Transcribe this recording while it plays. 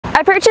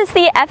I purchased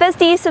the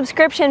FSD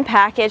subscription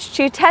package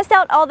to test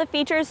out all the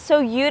features so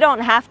you don't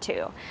have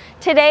to.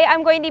 Today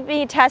I'm going to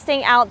be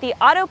testing out the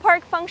auto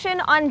park function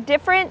on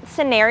different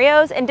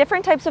scenarios and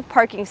different types of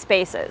parking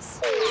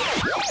spaces.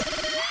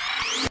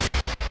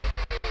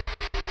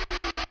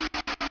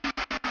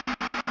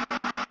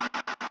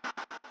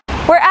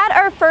 We're at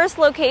our first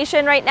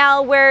location right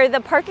now where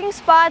the parking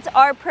spots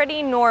are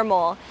pretty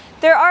normal.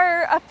 There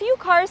are a few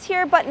cars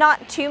here, but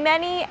not too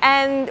many,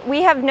 and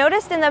we have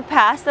noticed in the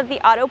past that the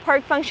auto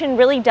park function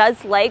really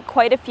does like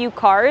quite a few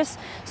cars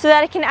so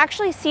that it can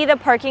actually see the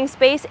parking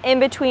space in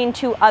between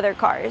two other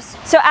cars.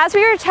 So as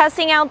we were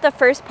testing out the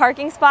first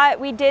parking spot,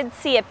 we did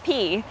see a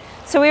P.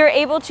 So we were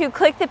able to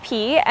click the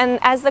P, and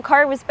as the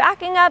car was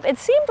backing up, it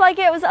seemed like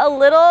it was a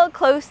little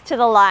close to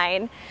the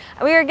line.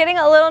 We were getting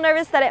a little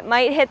nervous that it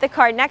might hit the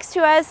car next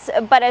to us,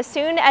 but as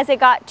soon as it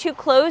got too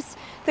close,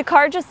 the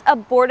car just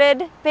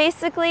aborted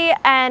basically,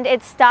 and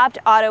it stopped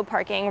auto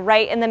parking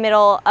right in the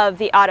middle of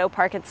the auto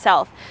park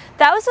itself.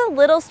 That was a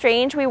little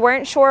strange. We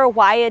weren't sure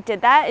why it did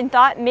that and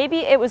thought maybe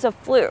it was a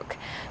fluke.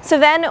 So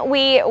then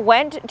we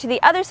went to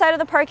the other side of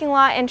the parking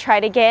lot and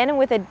tried again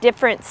with a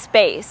different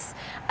space.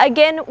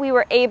 Again, we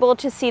were able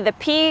to see the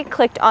P,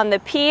 clicked on the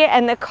P,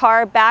 and the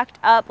car backed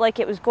up like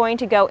it was going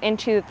to go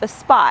into the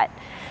spot.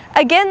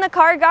 Again, the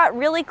car got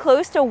really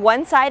close to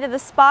one side of the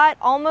spot,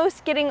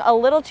 almost getting a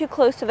little too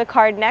close to the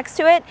car next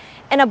to it,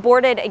 and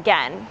aborted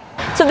again.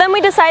 So then we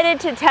decided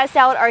to test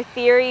out our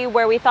theory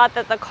where we thought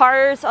that the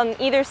cars on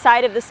either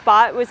side of the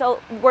spot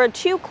were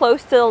too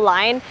close to the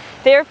line,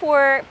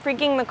 therefore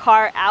freaking the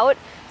car out.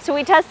 So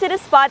we tested a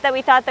spot that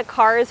we thought the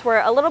cars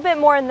were a little bit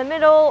more in the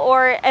middle,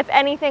 or if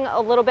anything, a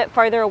little bit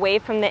farther away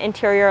from the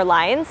interior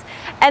lines.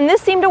 And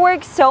this seemed to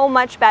work so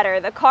much better.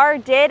 The car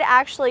did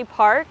actually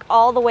park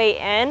all the way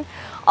in.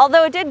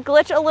 Although it did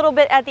glitch a little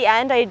bit at the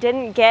end, I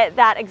didn't get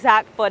that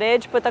exact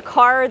footage, but the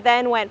car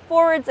then went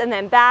forwards and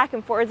then back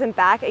and forwards and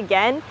back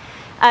again,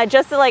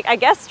 just to I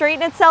guess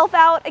straighten itself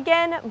out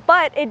again,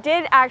 but it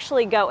did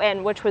actually go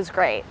in, which was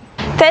great.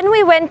 Then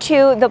we went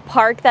to the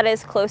park that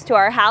is close to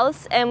our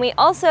house, and we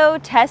also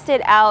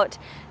tested out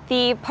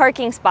the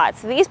parking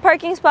spots. These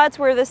parking spots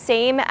were the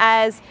same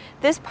as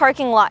this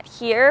parking lot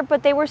here,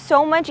 but they were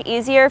so much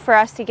easier for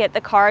us to get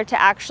the car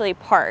to actually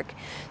park.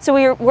 So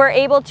we were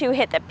able to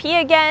hit the P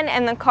again,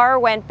 and the car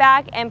went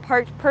back and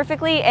parked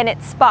perfectly in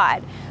its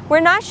spot.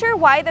 We're not sure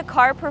why the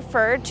car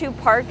preferred to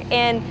park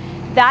in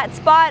that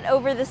spot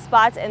over the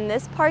spots in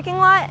this parking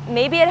lot.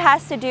 Maybe it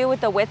has to do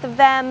with the width of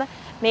them.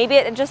 Maybe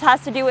it just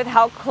has to do with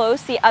how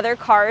close the other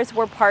cars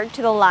were parked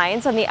to the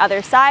lines on the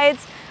other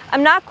sides.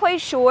 I'm not quite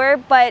sure,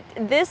 but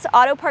this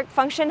auto park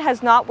function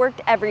has not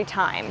worked every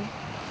time.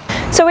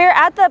 So we are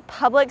at the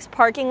Publix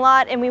parking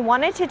lot, and we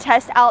wanted to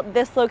test out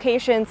this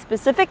location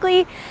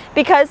specifically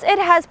because it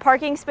has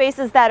parking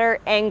spaces that are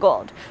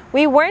angled.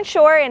 We weren't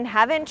sure and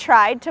haven't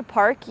tried to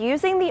park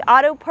using the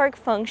auto park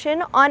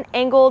function on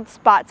angled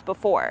spots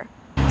before.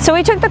 So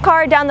we took the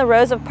car down the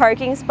rows of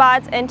parking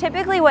spots, and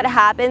typically what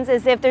happens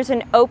is if there's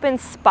an open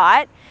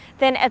spot,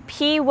 then a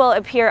P will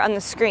appear on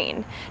the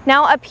screen.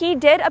 Now, a P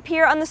did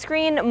appear on the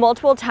screen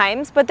multiple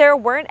times, but there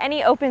weren't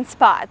any open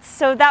spots,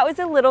 so that was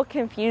a little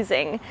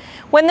confusing.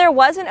 When there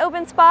was an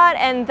open spot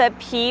and the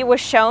P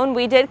was shown,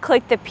 we did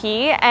click the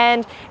P,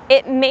 and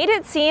it made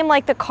it seem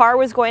like the car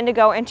was going to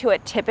go into a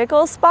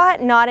typical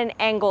spot, not an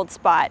angled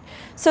spot.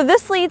 So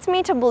this leads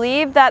me to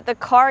believe that the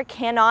car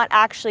cannot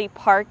actually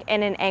park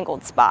in an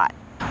angled spot.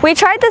 We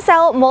tried this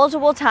out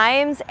multiple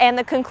times, and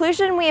the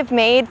conclusion we have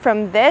made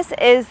from this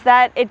is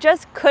that it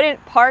just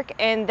couldn't park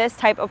in this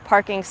type of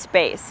parking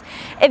space.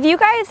 If you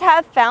guys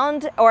have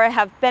found or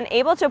have been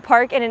able to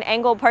park in an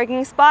angled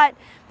parking spot,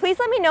 please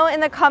let me know in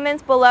the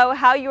comments below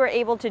how you were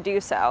able to do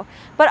so.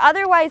 But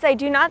otherwise, I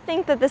do not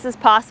think that this is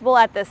possible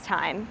at this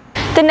time.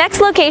 The next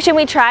location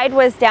we tried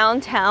was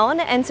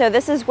downtown, and so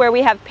this is where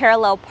we have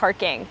parallel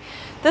parking.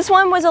 This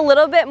one was a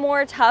little bit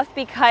more tough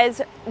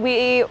because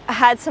we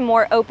had some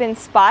more open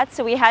spots,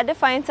 so we had to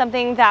find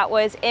something that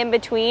was in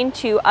between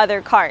two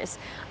other cars.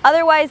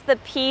 Otherwise, the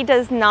P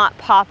does not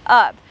pop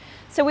up.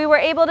 So we were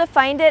able to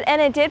find it,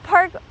 and it did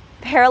park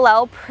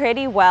parallel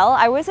pretty well.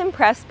 I was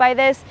impressed by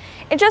this.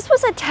 It just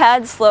was a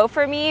tad slow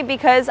for me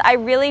because I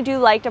really do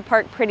like to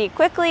park pretty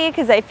quickly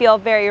because I feel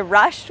very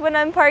rushed when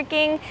I'm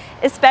parking,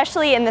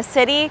 especially in the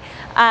city.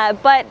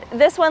 But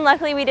this one,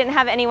 luckily we didn't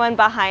have anyone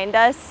behind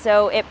us,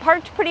 so it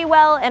parked pretty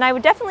well, and I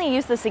would definitely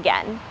use this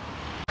again.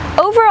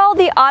 Overall,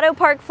 the auto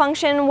park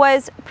function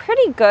was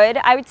pretty good.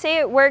 I would say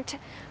it worked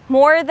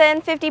more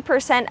than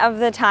 50% of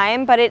the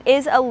time, but it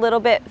is a little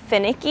bit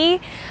finicky.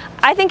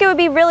 I think it would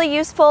be really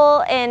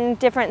useful in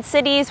different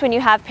cities when you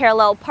have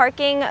parallel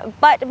parking,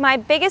 but my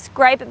biggest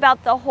gripe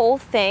about the whole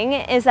thing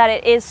is that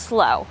it is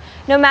slow.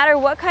 No matter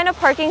what kind of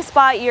parking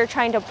spot you're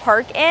trying to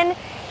park in,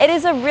 it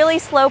is a really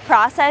slow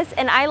process,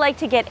 and I like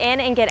to get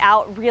in and get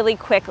out really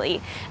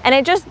quickly, and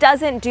it just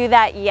doesn't do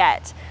that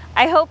yet.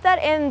 I hope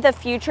that in the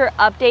future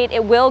update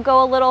it will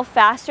go a little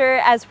faster,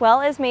 as well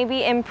as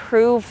maybe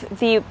improve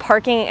the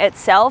parking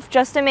itself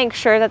just to make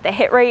sure that the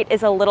hit rate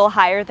is a little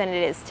higher than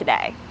it is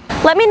today.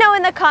 Let me know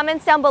in the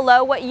comments down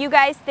below what you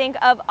guys think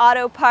of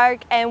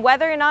Autopark and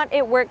whether or not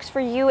it works for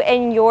you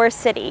in your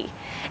city.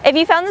 If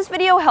you found this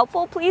video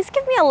helpful, please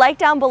give me a like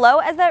down below,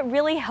 as that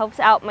really helps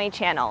out my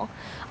channel.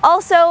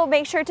 Also,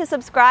 make sure to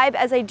subscribe,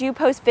 as I do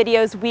post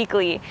videos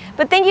weekly.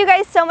 But thank you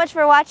guys so much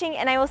for watching,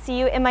 and I will see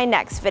you in my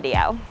next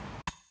video.